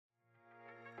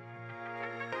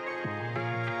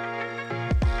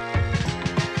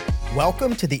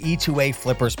Welcome to the E2A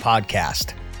Flippers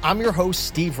podcast. I'm your host,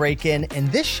 Steve Rakin,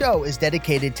 and this show is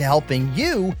dedicated to helping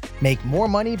you make more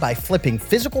money by flipping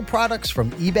physical products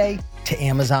from eBay to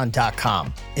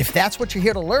Amazon.com. If that's what you're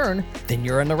here to learn, then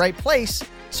you're in the right place.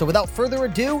 So without further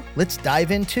ado, let's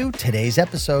dive into today's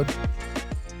episode.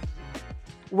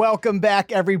 Welcome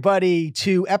back, everybody,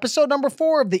 to episode number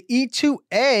 4 of the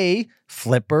E2A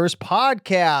Flippers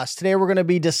podcast. Today, we're going to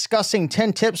be discussing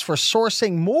 10 tips for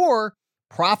sourcing more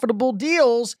profitable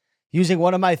deals using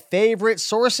one of my favorite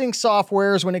sourcing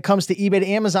softwares when it comes to eBay to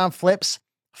Amazon flips,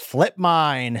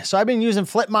 Flipmine. So I've been using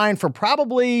Flipmine for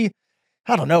probably,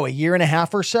 a year and a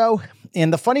half or so.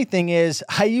 And the funny thing is,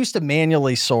 I used to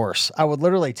manually source. I would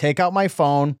literally take out my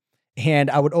phone and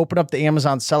I would open up the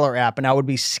Amazon seller app and I would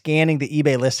be scanning the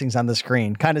eBay listings on the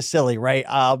screen. Kind of silly, right?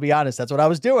 I'll be honest, that's what I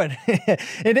was doing.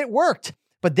 And it worked.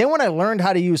 But then when I learned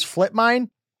how to use Flipmine,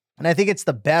 and I think it's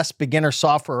the best beginner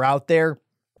software out there,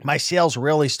 my sales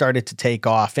really started to take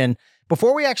off. And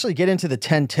before we actually get into the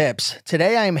 10 tips,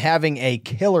 today I am having a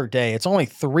killer day. It's only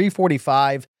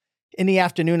 3:45 in the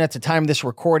afternoon at the time of this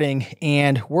recording,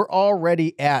 and we're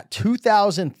already at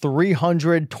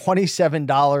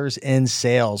 $2,327 in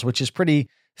sales, which is pretty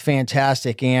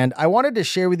fantastic. And I wanted to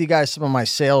share with you guys some of my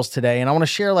sales today, and I want to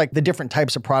share like the different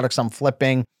types of products I'm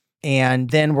flipping, and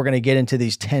then we're going to get into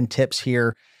these 10 tips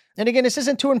here. And again, this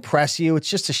isn't to impress you. It's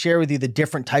just to share with you the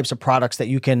different types of products that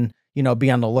you can, be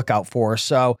on the lookout for.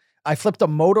 So I flipped a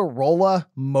Motorola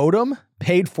modem,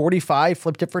 paid $45,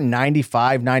 flipped it for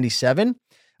 $95.97.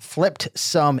 Flipped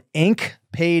some ink,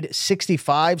 paid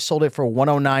 $65, sold it for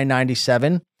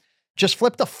 $109.97. Just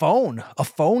flipped a phone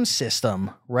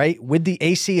system, right? With the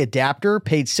AC adapter,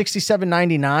 paid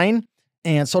 $67.99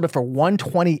 and sold it for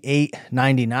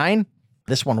 $128.99.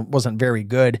 This one wasn't very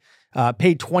good.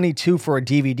 Paid $22 for a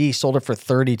DVD, sold it for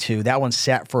 $32. That one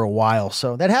sat for a while.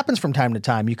 So that happens from time to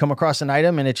time. You come across an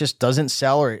item and it just doesn't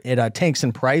sell or it tanks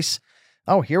in price.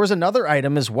 Oh, here was another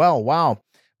item as well. Wow.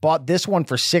 Bought this one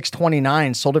for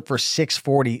 $629, sold it for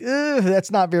 $640. That's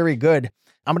not very good.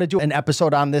 I'm going to do an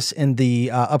episode on this in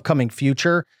the upcoming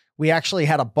future. We actually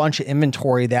had a bunch of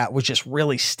inventory that was just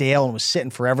really stale and was sitting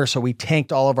forever. So we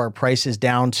tanked all of our prices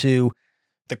down to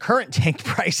the current tanked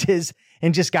prices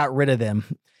and just got rid of them.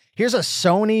 Here's a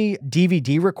Sony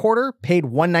DVD recorder, paid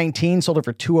 $119, sold it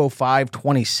for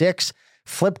 $205.26.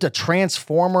 Flipped a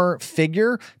Transformer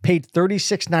figure, paid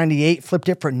 $36.98, flipped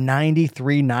it for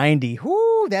 $93.90.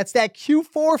 Whoo, that's that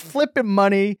Q4 flipping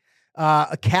money.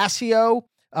 A Casio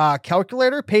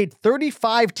calculator, paid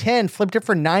 $35.10, flipped it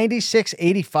for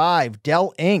 $96.85.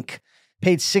 Dell Ink,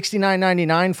 paid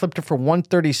 $69.99, flipped it for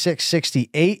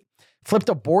 $136.68. Flipped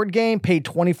a board game, paid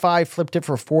 $25, flipped it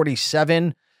for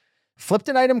 $47. Flipped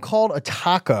an item called a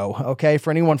taco, okay?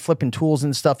 For anyone flipping tools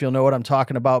and stuff, you'll know what I'm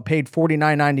talking about. Paid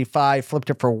 $49.95,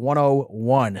 flipped it for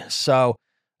 $101. So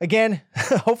again,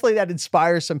 hopefully that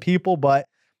inspires some people, but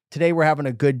today we're having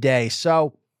a good day.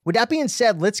 So with that being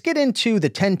said, let's get into the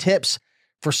 10 tips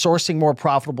for sourcing more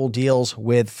profitable deals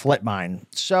with Flipmine.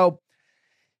 So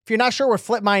if you're not sure what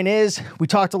Flipmine is, we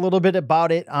talked a little bit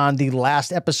about it on the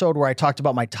last episode where I talked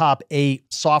about my top 8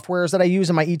 softwares that I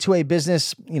use in my E2A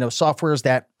business, softwares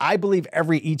that I believe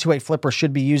every E2A flipper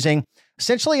should be using.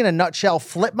 Essentially, in a nutshell,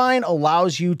 Flipmine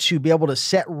allows you to be able to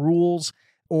set rules,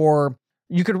 or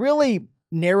you could really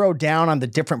narrow down on the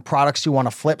different products you want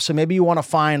to flip. So maybe you want to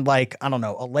find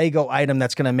a Lego item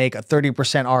that's going to make a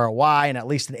 30% ROI and at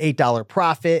least an $8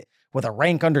 profit with a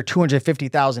rank under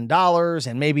 $250,000,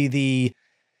 and maybe the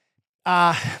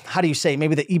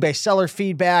maybe the eBay seller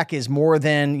feedback is more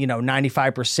than,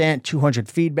 95%, 200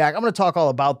 feedback. I'm going to talk all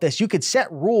about this. You could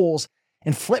set rules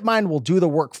and Flipmine will do the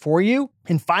work for you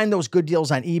and find those good deals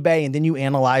on eBay. And then you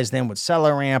analyze them with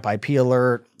SellerAmp, IP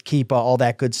Alert, Keepa, all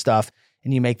that good stuff.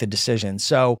 And you make the decision.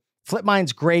 So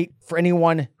Flipmine's great for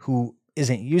anyone who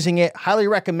isn't using it. Highly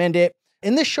recommend it.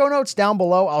 In the show notes down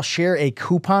below, I'll share a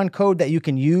coupon code that you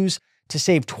can use to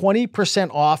save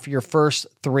 20% off your first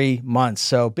 3 months.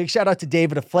 So big shout out to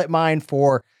David of Flipmine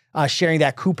for sharing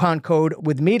that coupon code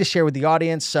with me to share with the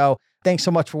audience. So thanks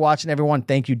so much for watching, everyone.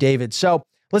 Thank you, David. So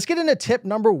let's get into tip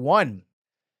number 1.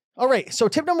 All right, so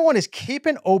tip number 1 is keep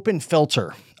an open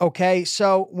filter, okay?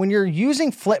 So when you're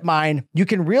using Flipmine, you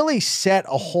can really set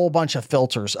a whole bunch of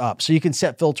filters up. So you can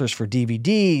set filters for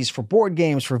DVDs, for board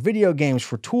games, for video games,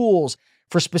 for tools,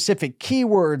 for specific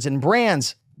keywords and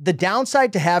brands. The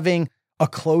downside to having a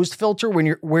closed filter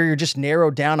where you're just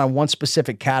narrowed down on one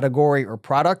specific category or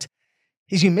product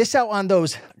is you miss out on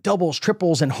those doubles,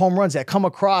 triples, and home runs that come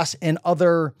across in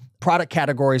other product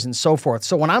categories and so forth.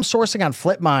 So when I'm sourcing on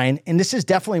Flipmine, and this is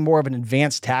definitely more of an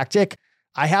advanced tactic,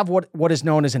 I have what is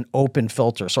known as an open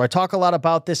filter. So I talk a lot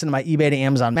about this in my eBay to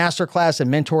Amazon masterclass and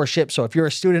mentorship. So if you're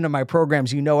a student of my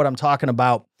programs, you know what I'm talking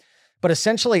about. But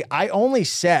essentially, I only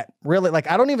set really,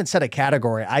 I don't even set a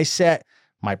category. I set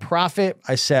my profit,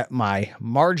 I set my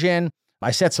margin,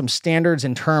 I set some standards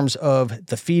in terms of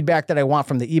the feedback that I want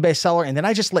from the eBay seller, and then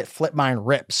I just let Flipmine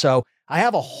rip. So I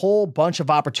have a whole bunch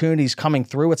of opportunities coming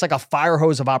through. It's like a fire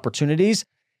hose of opportunities.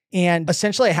 And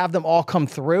essentially, I have them all come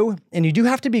through. And you do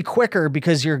have to be quicker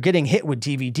because you're getting hit with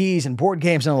DVDs and board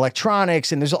games and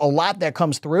electronics, and there's a lot that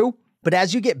comes through. But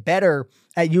as you get better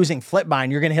at using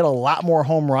Flipmine, you're going to hit a lot more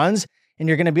home runs, and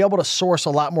you're going to be able to source a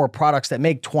lot more products that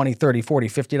make $20, $30, $40,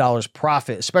 $50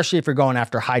 profit, especially if you're going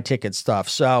after high ticket stuff.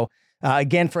 So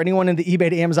again, for anyone in the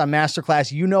eBay to Amazon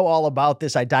masterclass, you know all about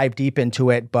this. I dive deep into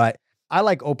it, but I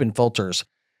like open filters.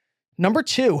 Number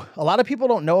 2, a lot of people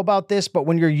don't know about this, but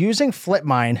when you're using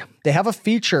Flipmine, they have a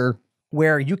feature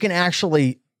where you can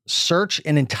actually search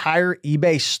an entire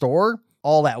eBay store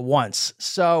all at once.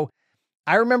 So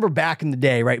I remember back in the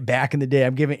day,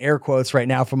 I'm giving air quotes right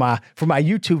now for my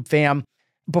YouTube fam.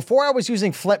 Before I was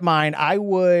using Flipmine, I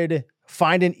would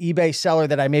find an eBay seller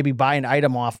that I maybe buy an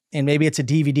item off, and maybe it's a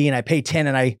DVD and I pay 10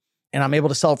 and I'm able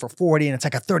to sell it for 40 and it's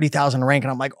like a 30,000 rank.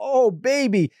 And I'm like, oh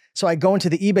baby. So I go into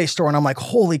the eBay store and I'm like,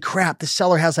 holy crap, this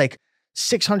seller has like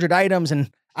 600 items.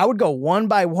 And I would go one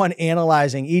by one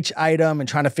analyzing each item and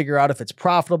trying to figure out if it's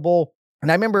profitable. And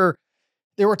I remember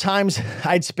there were times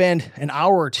I'd spend an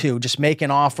hour or two just making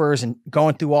offers and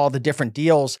going through all the different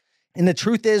deals. And the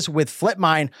truth is, with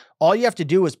Flipmine, all you have to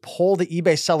do is pull the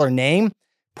eBay seller name,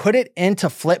 put it into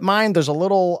Flipmine.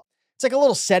 It's like a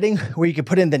little setting where you can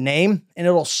put in the name and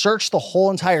it'll search the whole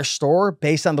entire store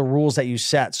based on the rules that you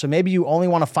set. So maybe you only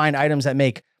want to find items that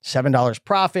make $7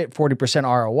 profit, 40%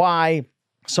 ROI,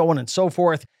 so on and so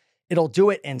forth. It'll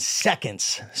do it in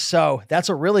seconds. So that's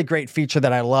a really great feature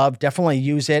that I love. Definitely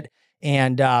use it.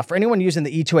 And for anyone using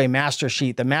the E2A Master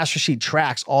Sheet, the Master Sheet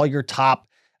tracks all your top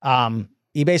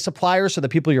eBay suppliers, so the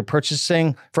people you're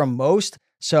purchasing from most.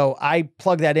 So I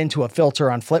plug that into a filter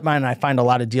on Flipmine and I find a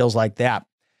lot of deals like that.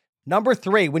 Number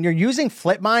 3, when you're using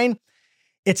Flipmine,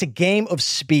 it's a game of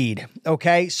speed,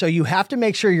 okay? So you have to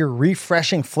make sure you're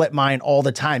refreshing Flipmine all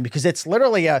the time because it's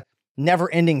literally a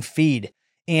never-ending feed.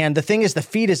 And the thing is, the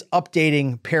feed is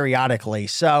updating periodically.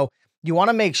 So you want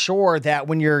to make sure that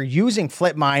when you're using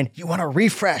Flipmine, you want to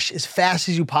refresh as fast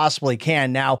as you possibly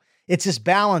can. Now, it's this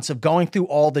balance of going through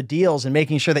all the deals and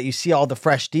making sure that you see all the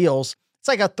fresh deals. It's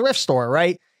like a thrift store,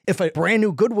 right? If a brand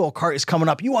new Goodwill cart is coming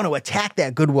up, you want to attack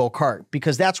that Goodwill cart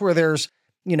because that's where there's,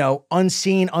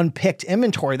 unseen, unpicked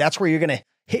inventory. That's where you're going to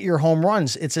hit your home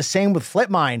runs. It's the same with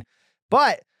Flipmine,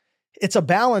 but it's a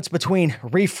balance between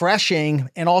refreshing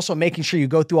and also making sure you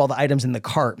go through all the items in the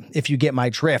cart, if you get my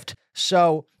drift.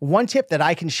 So one tip that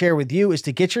I can share with you is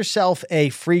to get yourself a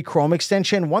free Chrome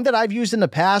extension. One that I've used in the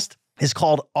past is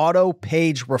called Auto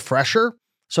Page Refresher.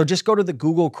 So just go to the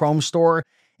Google Chrome store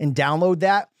and download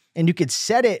that. And you could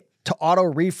set it to auto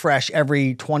refresh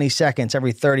every 20 seconds,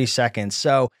 every 30 seconds.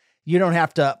 So you don't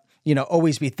have to,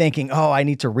 always be thinking, oh, I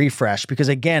need to refresh. Because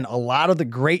again, a lot of the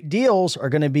great deals are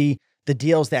going to be the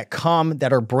deals that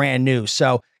are brand new.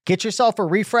 So get yourself a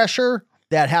refresher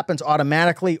that happens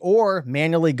automatically or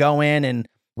manually go in and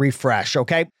refresh.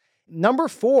 Okay. Number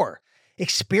 4,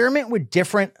 experiment with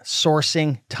different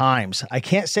sourcing times. I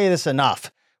can't say this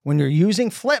enough. When you're using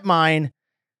Flipmine,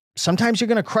 sometimes you're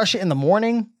going to crush it in the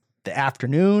morning, the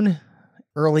afternoon,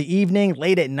 early evening,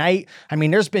 late at night. I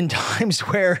mean, there's been times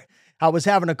where I was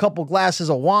having a couple glasses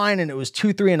of wine and it was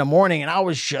 2, 3 in the morning and I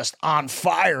was just on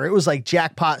fire. It was like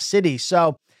jackpot city.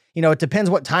 So, it depends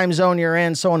what time zone you're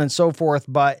in, so on and so forth.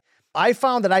 But I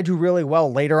found that I do really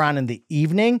well later on in the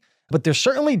evening, but there's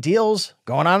certainly deals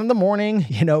going on in the morning,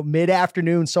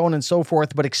 mid-afternoon, so on and so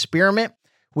forth. But experiment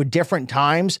with different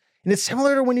times. And it's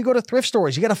similar to when you go to thrift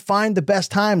stores. You got to find the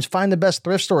best times, find the best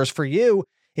thrift stores for you.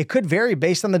 It could vary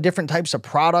based on the different types of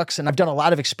products. And I've done a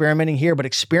lot of experimenting here, but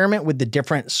experiment with the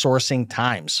different sourcing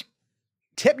times.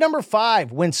 Tip number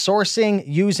 5, when sourcing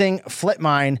using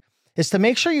Flipmine, is to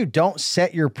make sure you don't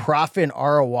set your profit and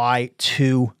ROI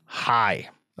too high.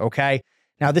 Okay.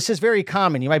 Now, this is very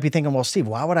common. You might be thinking, well, Steve,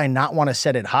 why would I not want to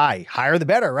set it high? Higher the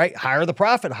better, right? Higher the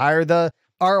profit, higher the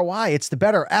ROI. It's the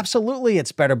better. Absolutely,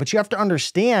 it's better. But you have to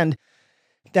understand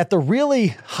that the really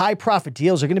high profit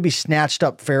deals are going to be snatched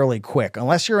up fairly quick.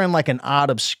 Unless you're in like an odd,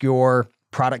 obscure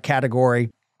product category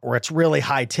or it's really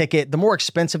high ticket. The more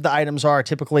expensive the items are,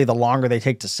 typically the longer they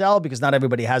take to sell because not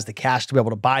everybody has the cash to be able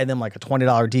to buy them, like a $20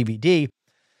 DVD.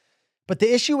 But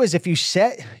the issue is if you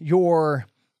set your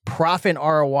profit and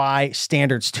ROI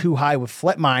standards too high with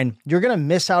Flipmine, you're going to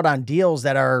miss out on deals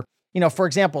that are For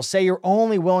example, say you're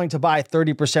only willing to buy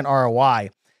 30% ROI.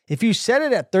 If you set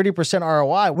it at 30%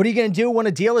 ROI, what are you going to do when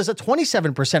a deal is at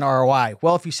 27% ROI?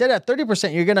 Well, if you set it at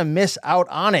 30%, you're going to miss out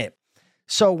on it.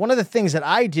 So one of the things that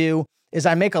I do is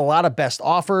I make a lot of best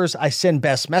offers. I send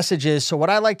best messages. So what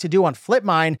I like to do on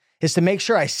Flipmine is to make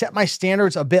sure I set my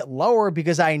standards a bit lower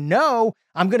because I know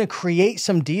I'm going to create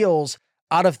some deals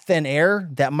out of thin air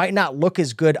that might not look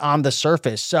as good on the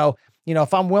surface. So,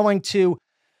 if I'm willing to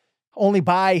only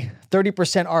buy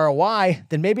 30% ROI,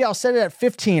 then maybe I'll set it at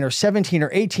 15 or 17 or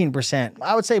 18%.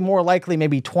 I would say more likely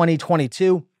maybe 20,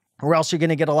 22, or else you're going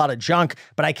to get a lot of junk.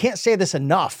 But I can't say this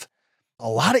enough. A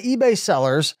lot of eBay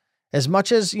sellers, as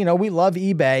much as, we love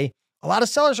eBay, a lot of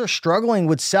sellers are struggling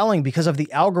with selling because of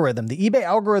the algorithm. The eBay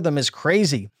algorithm is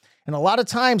crazy. And a lot of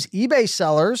times eBay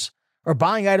sellers are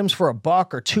buying items for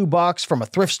 $1 or $2 from a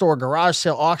thrift store, garage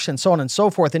sale, auction, so on and so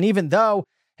forth. And even though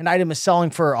an item is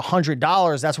selling for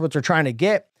 $100, that's what they're trying to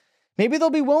get, maybe they'll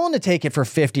be willing to take it for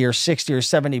 50 or 60 or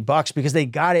 70 bucks because they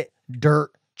got it dirt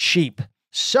cheap.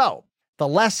 So the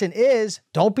lesson is,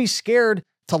 don't be scared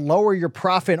to lower your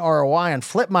profit and ROI on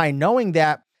Flipmine, knowing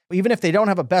that even if they don't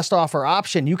have a best offer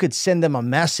option, you could send them a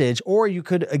message, or you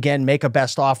could, again, make a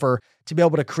best offer to be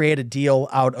able to create a deal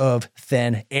out of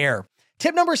thin air.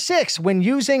 Tip number 6, when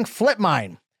using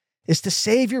Flipmine, is to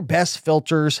save your best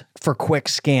filters for quick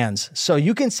scans. So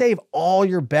you can save all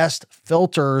your best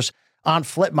filters on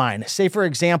Flipmine. Say, for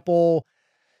example,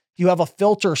 you have a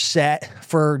filter set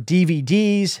for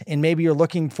DVDs, and maybe you're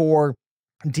looking for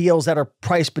deals that are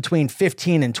priced between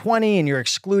 15 and 20, and you're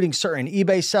excluding certain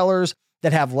eBay sellers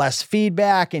that have less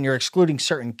feedback, and you're excluding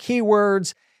certain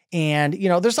keywords. And,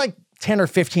 there's like 10 or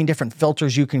 15 different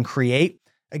filters you can create.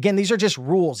 Again, these are just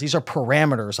rules. These are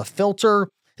parameters. A filter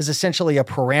is essentially a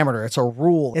parameter. It's a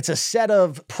rule. It's a set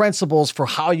of principles for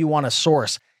how you want to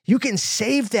source. You can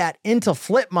save that into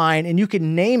Flipmine and you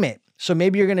can name it. So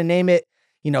maybe you're going to name it,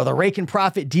 the Rake and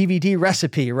Profit DVD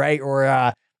recipe, right?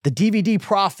 Or the DVD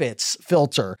profits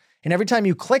filter. And every time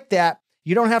you click that,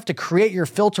 you don't have to create your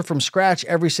filter from scratch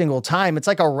every single time. It's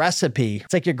like a recipe.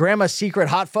 It's like your grandma's secret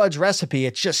hot fudge recipe.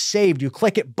 It's just saved. You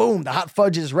click it, boom, the hot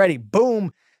fudge is ready.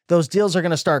 Boom, those deals are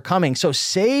going to start coming. So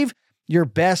save your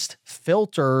best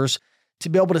filters to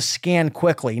be able to scan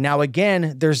quickly. Now,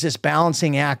 again, there's this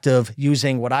balancing act of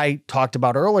using what I talked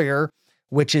about earlier,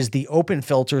 which is the open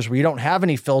filters, where you don't have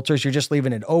any filters. You're just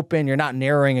leaving it open. You're not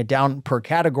narrowing it down per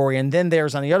category. And then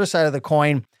there's, on the other side of the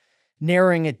coin,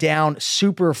 narrowing it down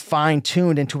super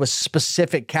fine-tuned into a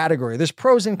specific category. There's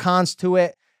pros and cons to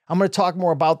it. I'm going to talk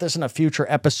more about this in a future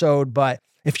episode, but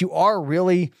if you are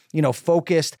really,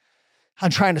 focused on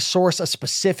trying to source a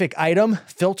specific item,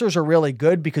 filters are really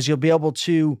good because you'll be able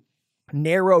to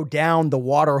narrow down the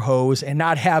water hose and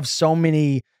not have so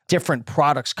many different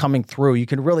products coming through. You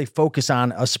can really focus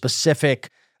on a specific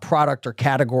product or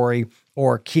category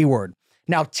or keyword.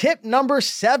 Now, tip number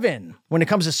 7, when it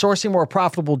comes to sourcing more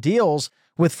profitable deals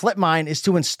with Flipmine, is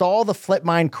to install the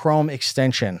Flipmine Chrome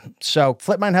extension. So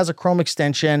Flipmine has a Chrome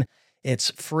extension.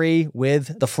 It's free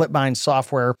with the Flipmine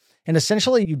software. And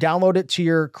essentially, you download it to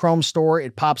your Chrome store.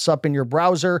 It pops up in your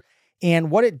browser. And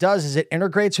what it does is it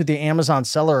integrates with your Amazon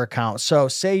seller account. So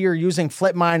say you're using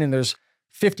Flipmine and there's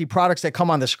 50 products that come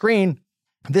on the screen.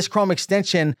 This Chrome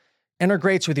extension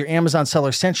integrates with your Amazon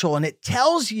Seller Central, and it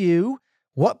tells you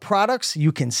what products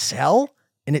you can sell,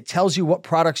 and it tells you what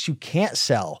products you can't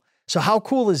sell. So how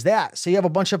cool is that? So you have a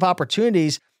bunch of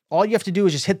opportunities. All you have to do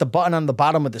is just hit the button on the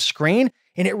bottom of the screen,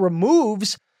 and it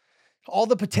removes all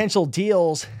the potential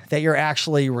deals that you're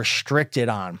actually restricted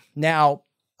on. Now,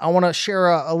 I want to share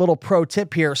a little pro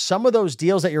tip here. Some of those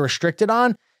deals that you're restricted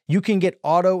on, you can get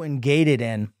auto-ungated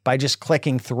in by just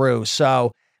clicking through.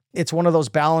 So it's one of those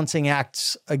balancing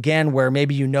acts, again, where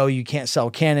maybe you can't sell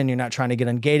Canon, you're not trying to get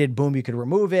ungated, boom, you could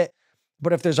remove it.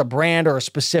 But if there's a brand or a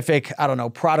specific,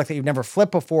 product that you've never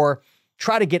flipped before,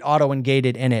 try to get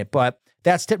auto-ungated in it. But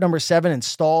that's tip number 7,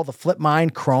 install the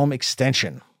Flipmine Chrome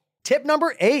extension. Tip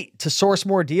number 8 to source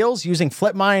more deals using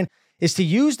Flipmine is to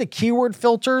use the keyword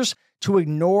filters to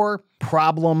ignore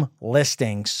problem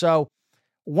listings. So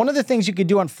one of the things you can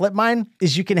do on Flipmine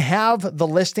is you can have the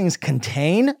listings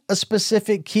contain a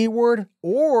specific keyword,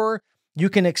 or you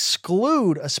can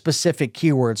exclude a specific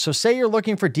keyword. So say you're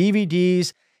looking for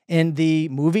DVDs in the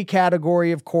movie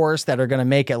category, of course, that are going to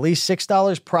make at least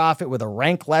 $6 profit with a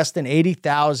rank less than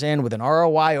 80,000 with an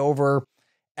ROI over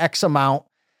X amount.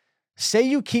 Say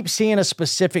you keep seeing a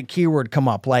specific keyword come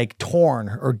up like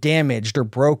torn or damaged or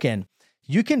broken.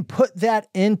 You can put that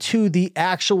into the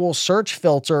actual search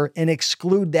filter and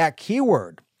exclude that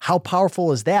keyword. How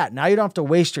powerful is that? Now you don't have to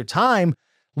waste your time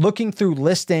looking through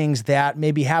listings that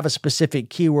maybe have a specific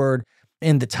keyword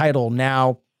in the title.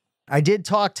 Now, I did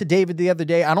talk to David the other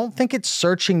day. I don't think it's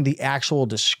searching the actual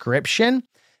description.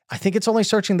 I think it's only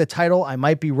searching the title. I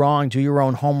might be wrong. Do your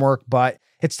own homework, but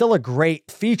it's still a great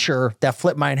feature that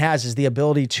Flipmine has, is the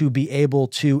ability to be able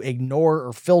to ignore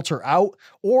or filter out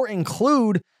or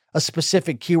include a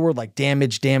specific keyword like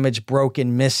damage,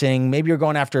 broken, missing. Maybe you're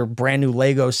going after brand new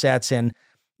Lego sets and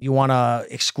you want to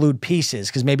exclude pieces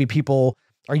because maybe people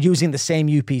are using the same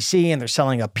UPC and they're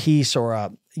selling a piece or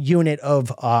a unit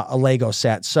of a Lego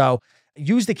set. So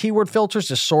use the keyword filters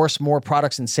to source more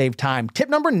products and save time. Tip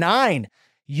number 9,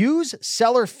 use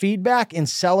seller feedback and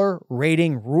seller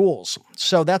rating rules.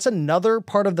 So that's another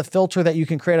part of the filter that you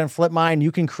can create on Flipmine.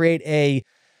 You can create a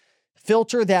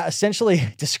filter that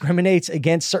essentially discriminates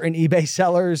against certain eBay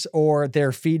sellers or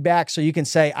their feedback. So you can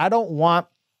say, I don't want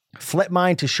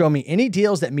Flipmine to show me any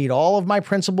deals that meet all of my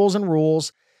principles and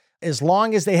rules as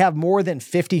long as they have more than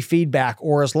 50 feedback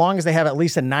or as long as they have at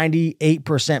least a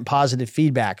 98% positive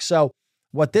feedback. So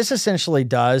what this essentially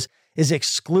does is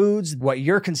excludes what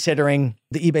you're considering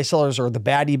the eBay sellers or the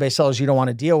bad eBay sellers you don't want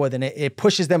to deal with, and it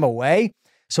pushes them away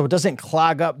so it doesn't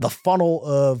clog up the funnel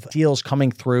of deals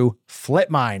coming through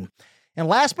Flipmine. And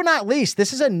last but not least,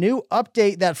 this is a new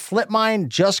update that Flipmine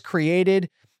just created.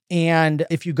 And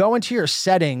if you go into your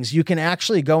settings, you can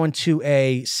actually go into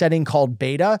a setting called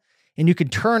beta and you can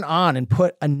turn on and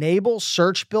put enable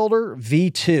search builder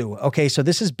V2. Okay, so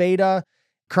this is beta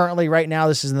currently right now.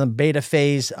 This is in the beta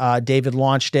phase. David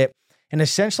launched it. And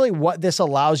essentially what this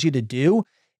allows you to do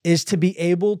is to be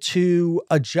able to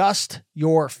adjust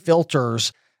your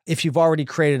filters if you've already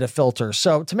created a filter.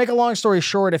 So to make a long story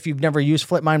short, if you've never used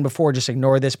Flipmine before, just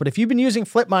ignore this. But if you've been using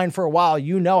Flipmine for a while,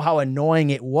 you know how annoying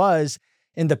it was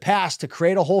in the past to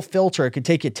create a whole filter. It could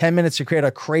take you 10 minutes to create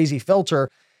a crazy filter.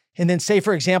 And then say,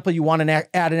 for example, you want to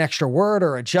add an extra word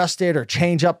or adjust it or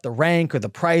change up the rank or the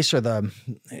price or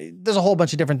there's a whole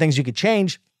bunch of different things you could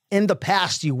change. In the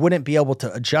past, you wouldn't be able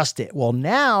to adjust it. Well,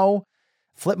 now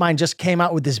Flipmine just came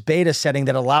out with this beta setting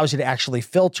that allows you to actually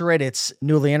filter it. It's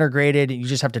newly integrated. You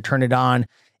just have to turn it on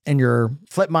in your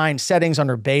Flipmine settings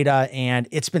under beta. And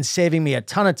it's been saving me a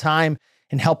ton of time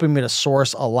and helping me to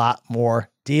source a lot more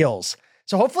deals.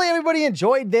 So hopefully everybody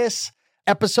enjoyed this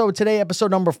episode today,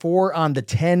 episode number 4 on the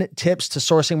 10 tips to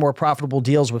sourcing more profitable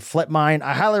deals with Flipmine.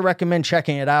 I highly recommend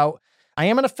checking it out. I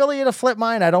am an affiliate of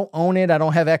Flipmine. I don't own it. I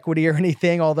don't have equity or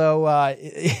anything, although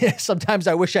sometimes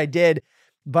I wish I did.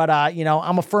 But,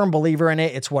 I'm a firm believer in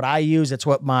it. It's what I use. It's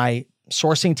what my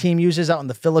sourcing team uses out in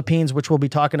the Philippines, which we'll be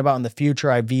talking about in the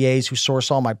future. I have VAs who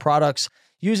source all my products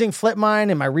using Flipmine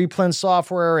and my replens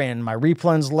software and my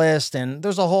replens list. And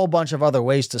there's a whole bunch of other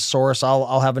ways to source.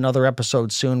 I'll have another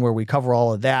episode soon where we cover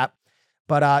all of that.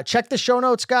 But check the show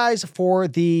notes, guys, for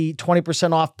the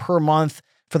 20% off per month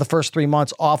for the first 3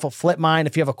 months off of Flipmine.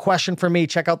 If you have a question for me,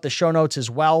 check out the show notes as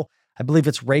well. I believe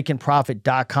it's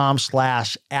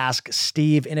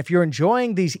rakeandprofit.com/asksteve. And if you're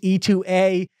enjoying these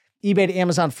E2A, eBay to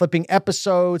Amazon flipping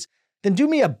episodes, then do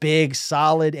me a big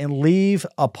solid and leave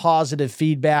a positive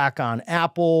feedback on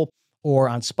Apple or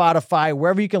on Spotify,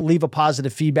 wherever you can leave a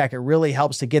positive feedback. It really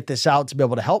helps to get this out, to be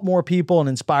able to help more people and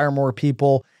inspire more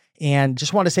people. And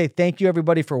just want to say thank you,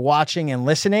 everybody, for watching and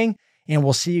listening. And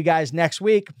we'll see you guys next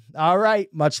week. All right.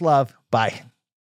 Much love. Bye.